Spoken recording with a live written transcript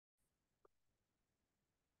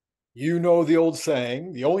You know the old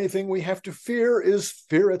saying, the only thing we have to fear is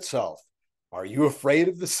fear itself. Are you afraid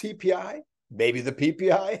of the CPI? Maybe the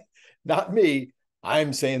PPI? Not me.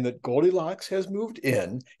 I'm saying that Goldilocks has moved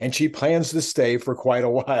in and she plans to stay for quite a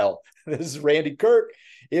while. This is Randy Kirk.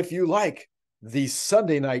 If you like the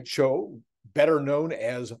Sunday night show, better known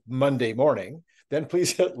as Monday morning, then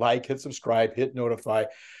please hit like, hit subscribe, hit notify.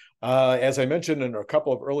 As I mentioned in a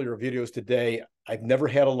couple of earlier videos today, I've never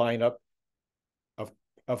had a lineup of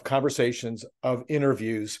of conversations, of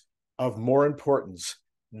interviews, of more importance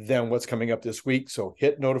than what's coming up this week. So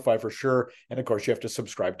hit notify for sure. And of course, you have to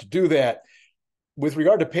subscribe to do that. With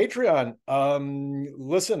regard to Patreon,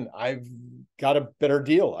 listen, I've got a better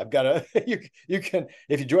deal. I've got a you can,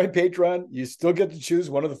 if you join Patreon, you still get to choose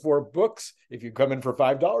one of the four books if you come in for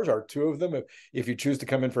 $5, or two of them if you choose to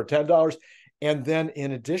come in for $10. And then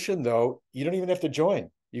in addition, though, you don't even have to join.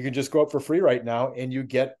 You can just go up for free right now and you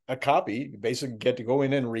get a copy. You basically get to go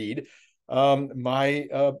in and read my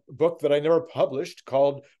book that I never published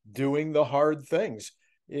called Doing the Hard Things.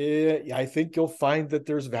 I think you'll find that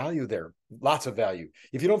there's value there, lots of value.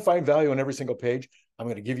 If you don't find value on every single page, I'm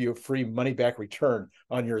going to give you a free money back return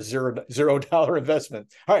on your $0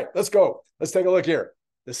 investment. All right, let's go. Let's take a look here.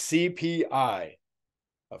 The CPI.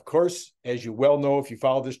 Of course, as you well know, if you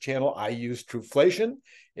follow this channel, I use Truflation.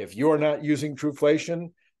 If you are not using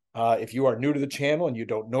Truflation, if you are new to the channel and you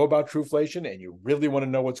don't know about Truflation and you really want to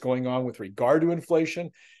know what's going on with regard to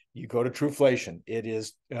inflation, you go to Truflation. It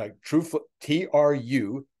is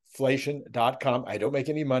truflation.com. I don't make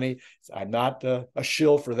any money. I'm not a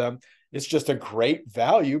shill for them. It's just a great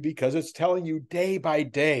value because it's telling you day by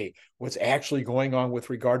day what's actually going on with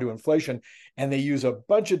regard to inflation. And they use a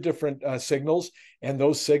bunch of different signals, and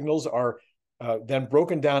those signals are then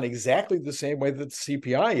broken down exactly the same way that the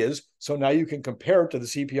CPI is. So now you can compare it to the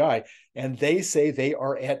CPI. And they say they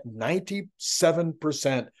are at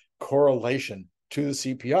 97% correlation to the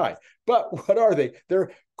CPI. But what are they?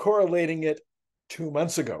 They're correlating it 2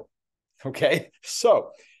 months ago. Okay.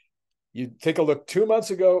 So you take a look 2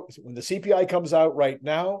 months ago when the CPI comes out right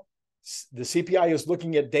now. The CPI is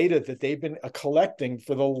looking at data that they've been collecting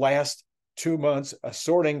for the last 2 months,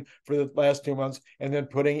 sorting for the last 2 months, and then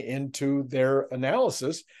putting into their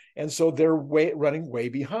analysis. And so they're running way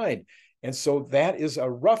behind. And so that is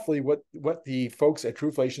roughly what the folks at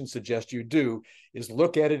Truflation suggest you do, is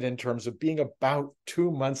look at it in terms of being about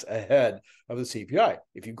 2 months ahead of the CPI.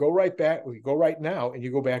 If you go right back, if you go right now and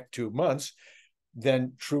you go back 2 months,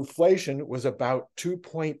 then Truflation was about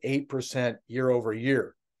 2.8% year over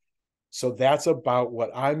year. So that's about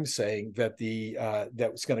what I'm saying that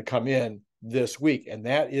that's going to come in this week, and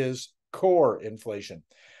that is core inflation.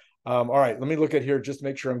 All right, let me look at here just to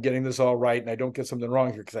make sure I'm getting this all right and I don't get something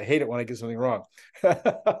wrong here, because I hate it when I get something wrong.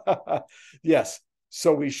 Yes,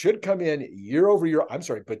 so we should come in year over year. I'm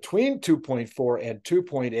sorry, between 2.4 and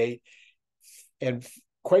 2.8, and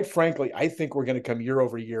quite frankly, I think we're going to come year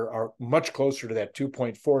over year are much closer to that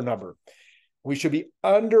 2.4 number. We should be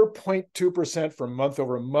under 0.2% for month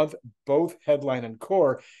over month, both headline and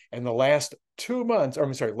core. And the last 2 months, or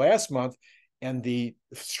I'm sorry, last month, and the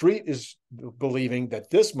street is believing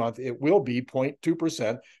that this month it will be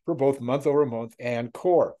 0.2% for both month over month and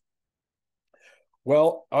core.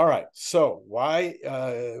 Well, all right. So why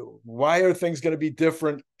are things going to be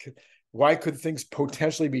different? Why could things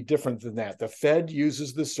potentially be different than that? The Fed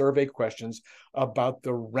uses the survey questions about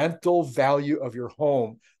the rental value of your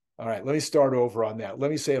home. All right, let me start over on that.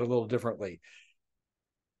 Let me say it a little differently.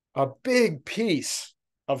 A big piece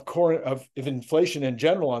of inflation in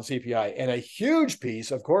general on CPI, and a huge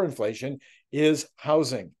piece of core inflation, is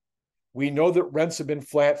housing. We know that rents have been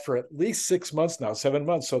flat for at least 6 months now, 7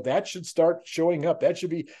 months. So that should start showing up. That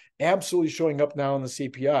should be absolutely showing up now in the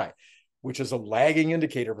CPI, which is a lagging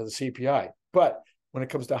indicator for the CPI. But when it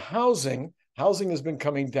comes to housing, housing has been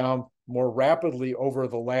coming down more rapidly over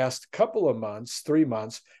the last couple of months, 3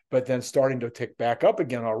 months, but then starting to tick back up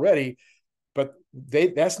again already. But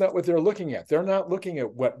that's not what they're looking at. They're not looking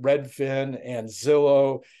at what Redfin and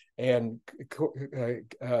Zillow and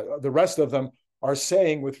the rest of them are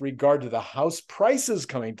saying with regard to the house prices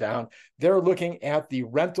coming down. They're looking at the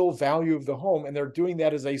rental value of the home, and they're doing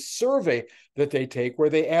that as a survey that they take where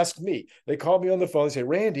they ask me. They call me on the phone and say,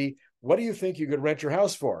 Randy, what do you think you could rent your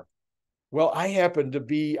house for? Well, I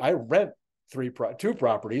rent two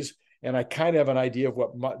properties, and I kind of have an idea of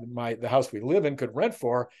what the house we live in could rent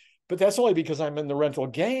for, but that's only because I'm in the rental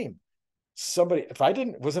game. If I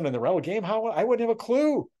wasn't in the rental game, I wouldn't have a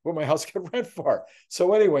clue what my house could rent for.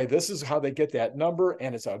 So anyway, this is how they get that number,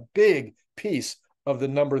 and it's a big piece of the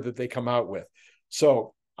number that they come out with.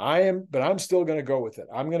 So I'm still going to go with it.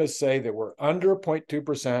 I'm going to say that we're under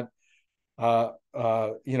 0.2%.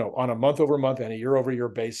 on a month over month and a year over year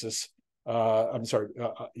basis. I'm sorry,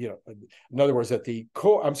 in other words, that the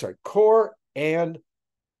core and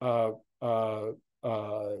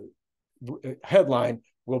headline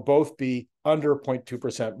will both be under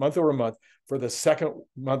 0.2% month over month for the second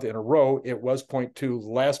month in a row. It was 0.2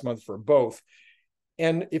 last month for both.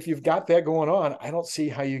 And if you've got that going on, I don't see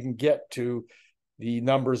how you can get to the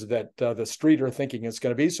numbers that the street are thinking it's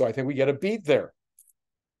going to be. So I think we get a beat there.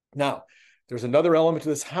 Now, there's another element to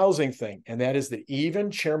this housing thing, and that is that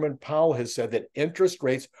even Chairman Powell has said that interest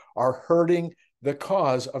rates are hurting the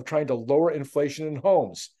cause of trying to lower inflation in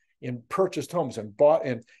homes, in purchased homes and bought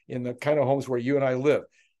in the kind of homes where you and I live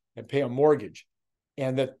and pay a mortgage.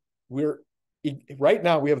 And that right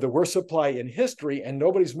now we have the worst supply in history and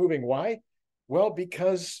nobody's moving. Why? Well,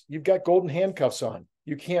 because you've got golden handcuffs on.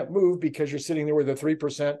 You can't move because you're sitting there with a 3%,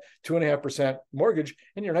 2.5% mortgage,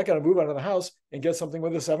 and you're not going to move out of the house and get something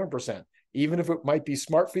with a 7%. Even if it might be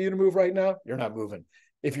smart for you to move right now, you're not moving.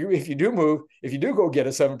 If you do move, if you do go get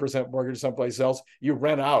a 7% mortgage someplace else, you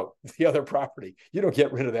rent out the other property. You don't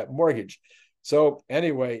get rid of that mortgage. So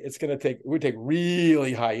anyway, it would take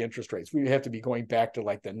really high interest rates. We have to be going back to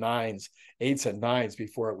like the 9s, 8s and 9s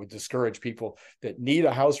before it would discourage people that need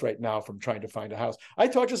a house right now from trying to find a house. I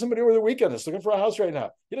talked to somebody over the weekend that's looking for a house right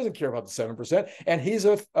now. He doesn't care about the 7%, and he's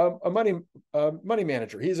a money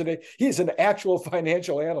manager. He's an actual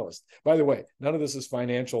financial analyst. By the way, none of this is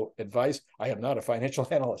financial advice. I am not a financial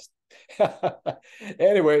analyst.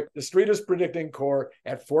 Anyway, the street is predicting core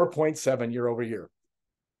at 4.7 year over year.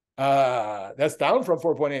 That's down from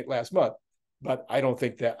 4.8 last month, but I don't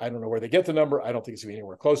know where they get the number. I don't think it's going to be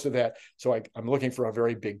anywhere close to that. So I'm looking for a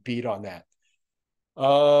very big beat on that.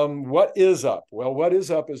 What is up? Well, what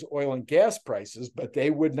is up is oil and gas prices, but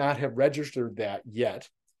they would not have registered that yet.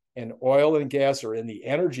 And oil and gas are in the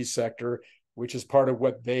energy sector, which is part of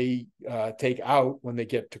what they take out when they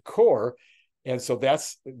get to core. And so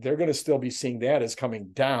they're going to still be seeing that as coming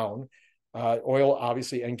down. Oil,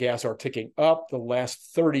 obviously, and gas are ticking up the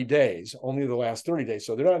last 30 days, only the last 30 days.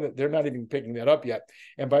 So they're not even picking that up yet.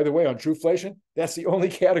 And by the way, on Trueflation, that's the only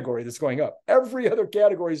category that's going up. Every other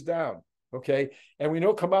category is down. Okay. And we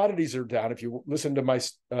know commodities are down. If you listen to my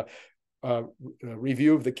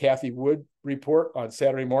review of the Cathie Wood report on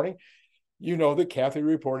Saturday morning, you know that Cathie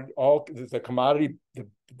reported all the commodity,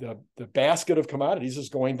 the basket of commodities is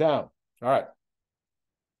going down. All right.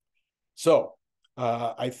 So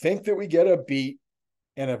I think that we get a beat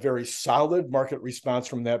and a very solid market response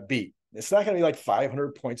from that beat. It's not going to be like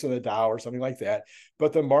 500 points in the Dow or something like that,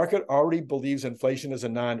 but the market already believes inflation is a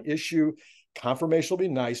non-issue. Confirmation will be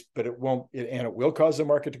nice, but it will cause the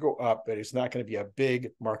market to go up, but it's not going to be a big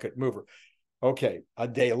market mover. Okay, a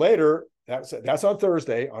day later, that's on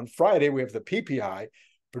Thursday. On Friday, we have the PPI.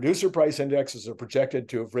 Producer price indexes are projected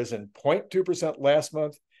to have risen 0.2% last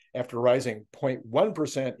month after rising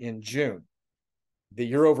 0.1% in June. The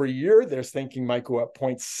year over year, they're thinking might go up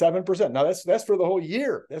 0.7%. Now that's for the whole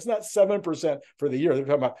year. That's not 7% for the year. They're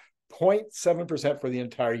talking about 0.7% for the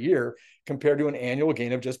entire year compared to an annual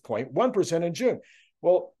gain of just 0.1% in June.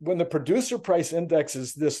 Well, when the producer price index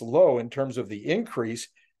is this low in terms of the increase,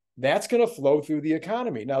 that's going to flow through the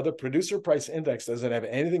economy. Now, the producer price index doesn't have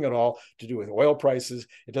anything at all to do with oil prices.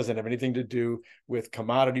 It doesn't have anything to do with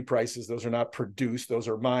commodity prices. Those are not produced. Those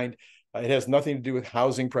are mined. It has nothing to do with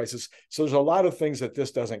housing prices. So there's a lot of things that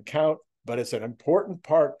this doesn't count, but it's an important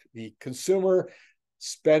part. The consumer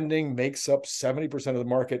spending makes up 70% of the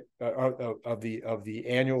market of the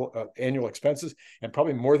annual expenses, and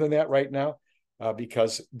probably more than that right now,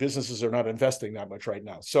 because businesses are not investing that much right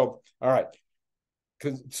now. So, all right.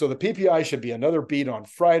 So the PPI should be another beat on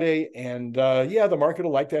Friday, and the market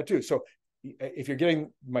will like that too. So if you're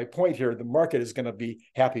getting my point here, the market is going to be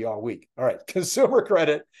happy all week. All right, consumer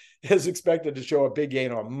credit is expected to show a big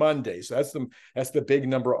gain on Monday. So that's the big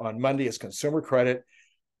number on Monday is consumer credit.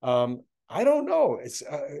 I don't know.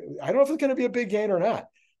 I don't know if it's going to be a big gain or not.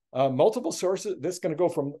 Multiple sources. This is going to go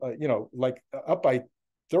from like up by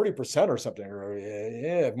 30% or something,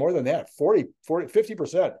 or more than that, 40,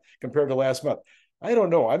 50% compared to last month. I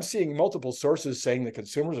don't know. I'm seeing multiple sources saying the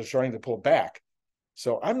consumers are starting to pull back.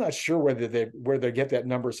 So I'm not sure where they get that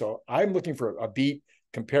number. So I'm looking for a beat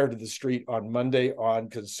compared to the street on Monday on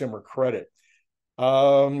consumer credit.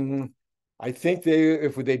 I think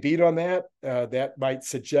if they beat on that, that might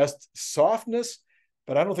suggest softness,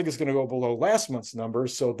 but I don't think it's going to go below last month's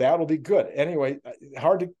numbers. So that'll be good. Anyway,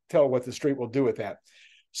 hard to tell what the street will do with that.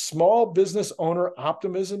 Small business owner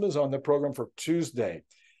optimism is on the program for Tuesday.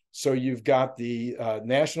 So you've got the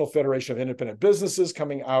National Federation of Independent Businesses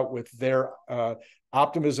coming out with their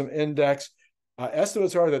optimism index.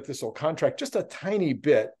 Estimates are that this will contract just a tiny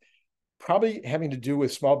bit probably having to do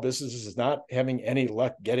with small businesses not having any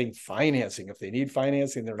luck getting financing. If they need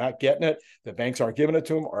financing, they're not getting it. The banks aren't giving it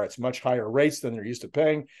to them, or it's much higher rates than they're used to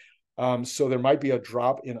paying. So there might be a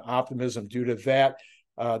drop in optimism due to that.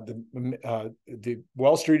 The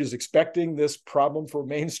Wall Street is expecting this problem for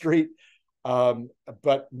Main Street.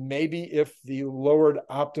 But maybe if the lowered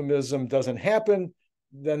optimism doesn't happen,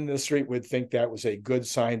 then the street would think that was a good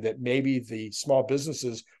sign that maybe the small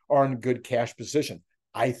businesses are in good cash position.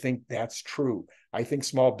 I think that's true. I think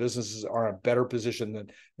small businesses are in a better position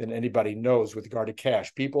than anybody knows with regard to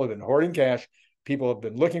cash. People have been hoarding cash. People have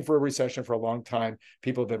been looking for a recession for a long time.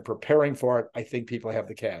 People have been preparing for it. I think people have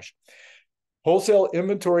the cash. Wholesale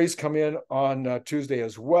inventories come in on Tuesday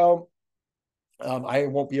as well. I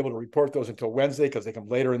won't be able to report those until Wednesday because they come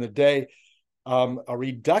later in the day. A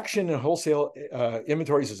reduction in wholesale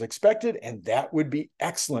inventories is expected, and that would be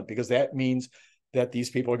excellent because that means that these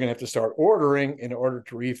people are going to have to start ordering in order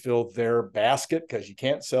to refill their basket, because you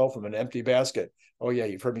can't sell from an empty basket. Oh yeah,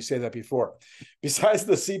 you've heard me say that before. Besides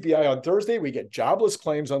the CPI on Thursday, we get jobless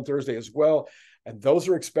claims on Thursday as well, and those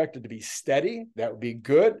are expected to be steady. That would be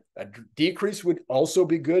good. A decrease would also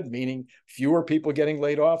be good, meaning fewer people getting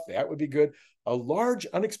laid off. That would be good. A large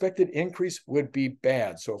unexpected increase would be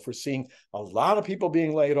bad. So if we're seeing a lot of people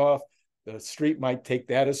being laid off, the street might take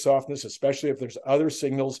that as softness, especially if there's other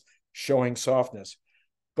signals showing softness.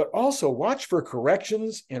 But also watch for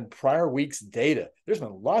corrections in prior week's data. There's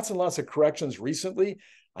been lots and lots of corrections recently.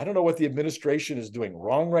 I don't know what the administration is doing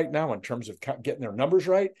wrong right now in terms of getting their numbers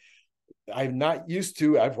right. I've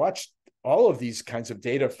watched all of these kinds of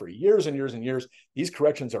data for years and years and years. These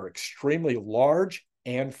corrections are extremely large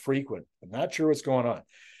and frequent. I'm not sure what's going on.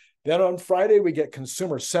 Then on Friday, we get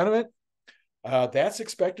consumer sentiment. That's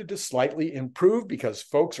expected to slightly improve because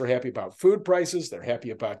folks are happy about food prices. They're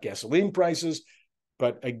happy about gasoline prices.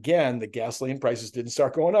 But again, the gasoline prices didn't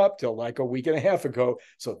start going up till like a week and a half ago.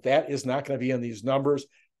 So that is not going to be in these numbers.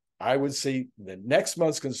 I would say the next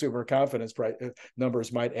month's consumer confidence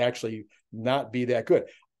numbers might actually not be that good.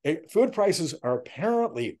 Food prices are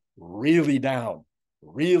apparently really down,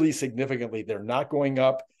 really significantly. They're not going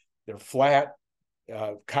up. They're flat.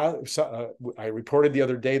 I reported the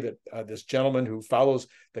other day that this gentleman who follows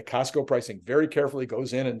the Costco pricing very carefully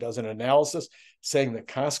goes in and does an analysis saying that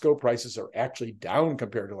Costco prices are actually down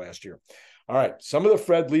compared to last year. All right, some of the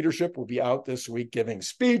Fed leadership will be out this week giving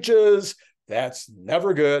speeches. That's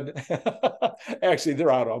never good. Actually,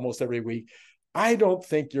 they're out almost every week. I don't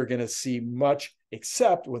think you're going to see much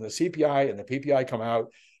except when the CPI and the PPI come out.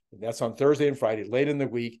 That's on Thursday and Friday, late in the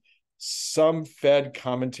week. Some Fed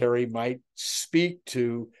commentary might speak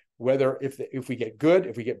to whether if we get good,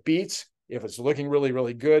 if we get beats, if it's looking really,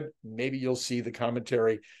 really good, maybe you'll see the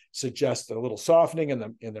commentary suggest a little softening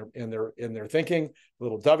in their thinking, a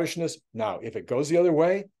little dovishness. Now, if it goes the other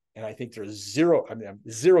way, and I think there's zero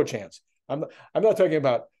chance. I'm not talking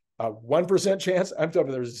about a 1% chance. I'm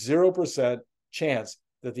talking there's 0% chance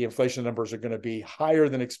that the inflation numbers are going to be higher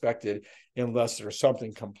than expected unless there's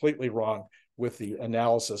something completely wrong with the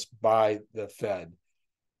analysis by the Fed.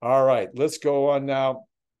 All right, let's go on now.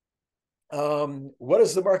 What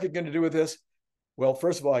is the market going to do with this? Well,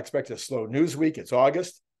 first of all, I expect a slow news week. It's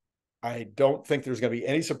August. I don't think there's going to be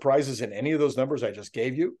any surprises in any of those numbers I just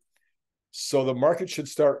gave you. So the market should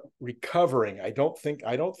start recovering. I don't think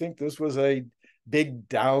this was a big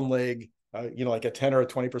down leg, like a 10 or a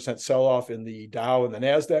 20% sell-off in the Dow and the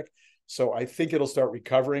NASDAQ. So I think it'll start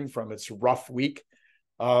recovering from its rough week.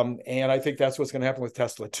 And I think that's what's going to happen with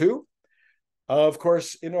Tesla too. Of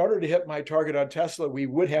course, in order to hit my target on Tesla, we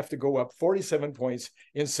would have to go up 47 points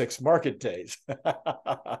in 6 market days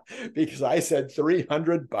because I said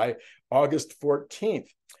 300 by August 14th.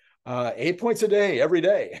 8 points a day, every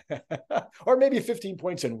day, or maybe 15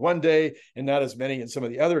 points in one day and not as many in some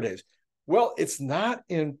of the other days. Well, it's not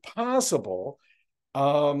impossible.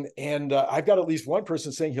 And I've got at least one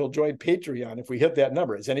person saying he'll join Patreon if we hit that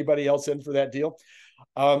number. Is anybody else in for that deal?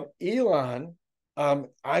 Elon, I'm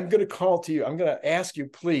going to call to you. I'm going to ask you,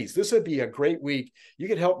 please. This would be a great week. You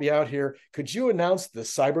could help me out here. Could you announce the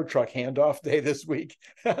Cybertruck handoff day this week?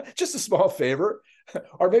 Just a small favor.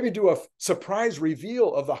 Or maybe do a surprise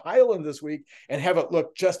reveal of the Highland this week and have it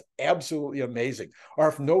look just absolutely amazing. Or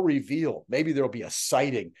if no reveal, maybe there'll be a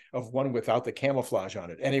sighting of one without the camouflage on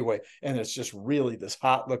it. Anyway, and it's just really this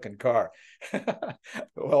hot looking car.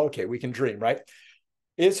 Well, okay, we can dream, right?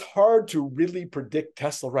 It's hard to really predict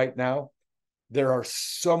Tesla right now. There are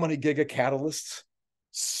so many gigacatalysts,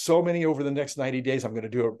 so many over the next 90 days. I'm going to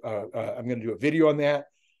do a video on that.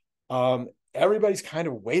 Everybody's kind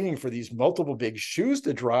of waiting for these multiple big shoes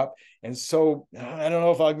to drop. And so I don't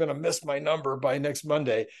know if I'm going to miss my number by next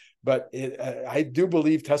Monday, But I do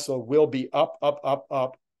believe Tesla will be up,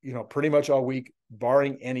 pretty much all week,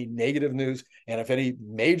 barring any negative news. And if any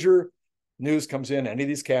major news comes in, any of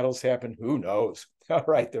these catalysts happen, who knows? All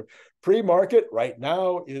right, the pre-market right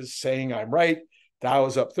now is saying I'm right. Dow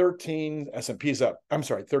is up 13, S&P is up,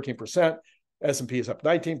 13%. S&P is up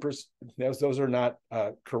 19%. Those are not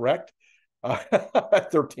correct.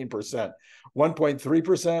 13%,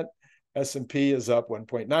 1.3%. S&P is up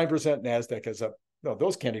 1.9%. NASDAQ is up. No,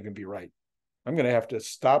 those can't even be right. I'm going to have to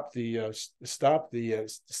stop the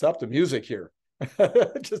music here.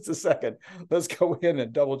 Just a second. Let's go in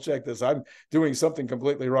and double check this. I'm doing something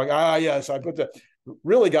completely wrong. Yes, I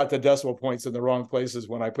really got the decimal points in the wrong places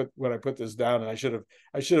when I put this down, and I should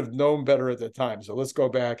have known better at the time. So let's go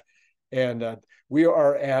back, and we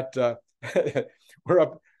are at we're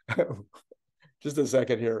up. Just a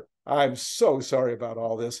second here. I'm so sorry about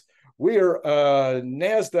all this. We are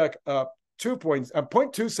NASDAQ up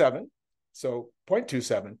 0.27, so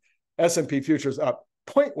 0.27. S&P futures up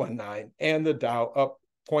 0.19, and the Dow up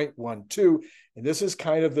 0.12. And this is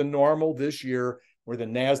kind of the normal this year, where the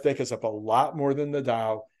NASDAQ is up a lot more than the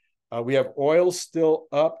Dow. We have oil still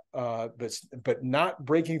up, but not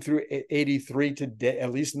breaking through 83 today,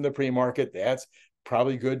 at least in the pre-market. That's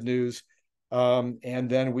probably good news. And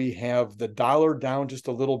then we have the dollar down just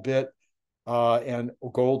a little bit, and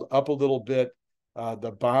gold up a little bit.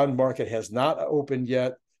 The bond market has not opened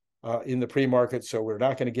yet in the pre-market, so we're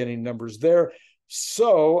not going to get any numbers there.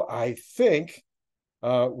 So I think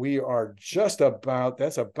we are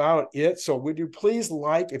that's about it. So would you please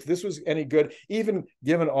if this was any good, even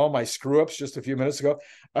given all my screw-ups just a few minutes ago,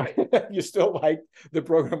 you still like the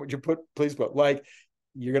program, would you please put like.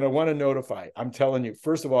 You're going to want to notify. I'm telling you,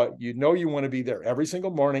 first of all, you want to be there every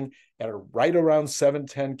single morning at right around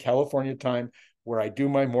 7:10 California time, where I do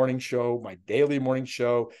my morning show, my daily morning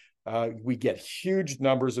show. We get huge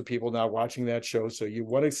numbers of people now watching that show. So you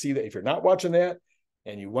want to see that. If you're not watching that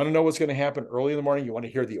and you want to know what's going to happen early in the morning, you want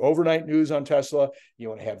to hear the overnight news on Tesla. You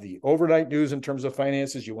want to have the overnight news in terms of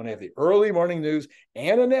finances. You want to have the early morning news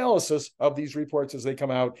and analysis of these reports as they come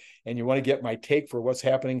out. And you want to get my take for what's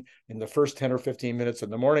happening in the first 10 or 15 minutes in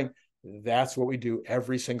the morning. That's what we do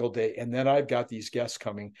every single day. And then I've got these guests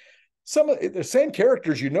coming. Some of the same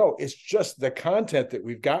characters, it's just the content that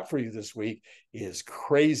we've got for you this week is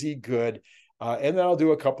crazy good. And then I'll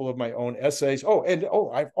do a couple of my own essays.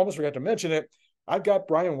 I almost forgot to mention it. I've got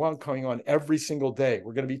Brian Wang coming on every single day.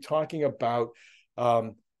 We're going to be talking about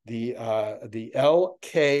the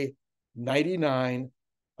LK99,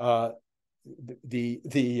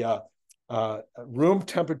 the room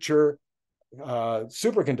temperature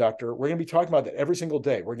superconductor. We're going to be talking about that every single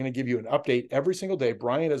day. We're going to give you an update every single day.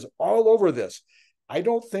 Brian is all over this. I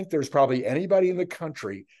don't think there's probably anybody in the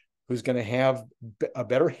country who's going to have a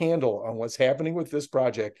better handle on what's happening with this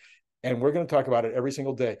project. And we're going to talk about it every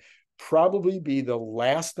single day. Probably be the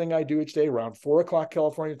last thing I do each day around 4:00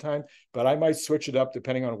 California time, but I might switch it up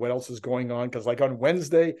depending on what else is going on. Because like on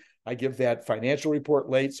Wednesday, I give that financial report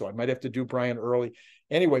late, so I might have to do Brian early.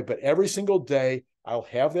 Anyway, but every single day, I'll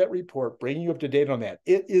have that report, bringing you up to date on that.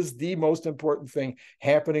 It is the most important thing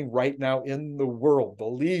happening right now in the world.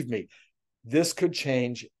 Believe me, this could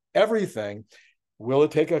change everything. Will it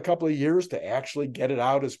take a couple of years to actually get it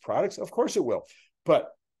out as products? Of course it will. But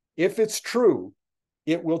if it's true,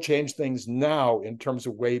 it will change things now in terms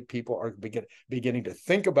of way people are beginning to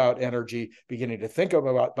think about energy, beginning to think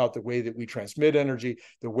about the way that we transmit energy,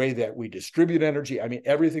 the way that we distribute energy. I mean,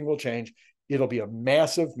 everything will change. It'll be a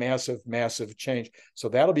massive, massive, massive change. So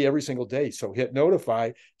that'll be every single day. So hit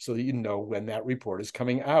notify so that you know when that report is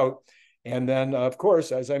coming out. And then, of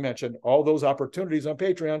course, as I mentioned, all those opportunities on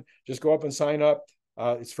Patreon, just go up and sign up.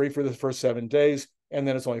 It's free for the first 7 days. And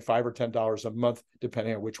then it's only $5 or $10 a month,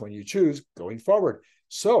 depending on which one you choose going forward.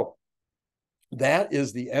 So that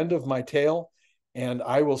is the end of my tale. And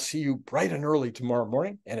I will see you bright and early tomorrow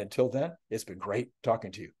morning. And until then, it's been great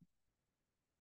talking to you.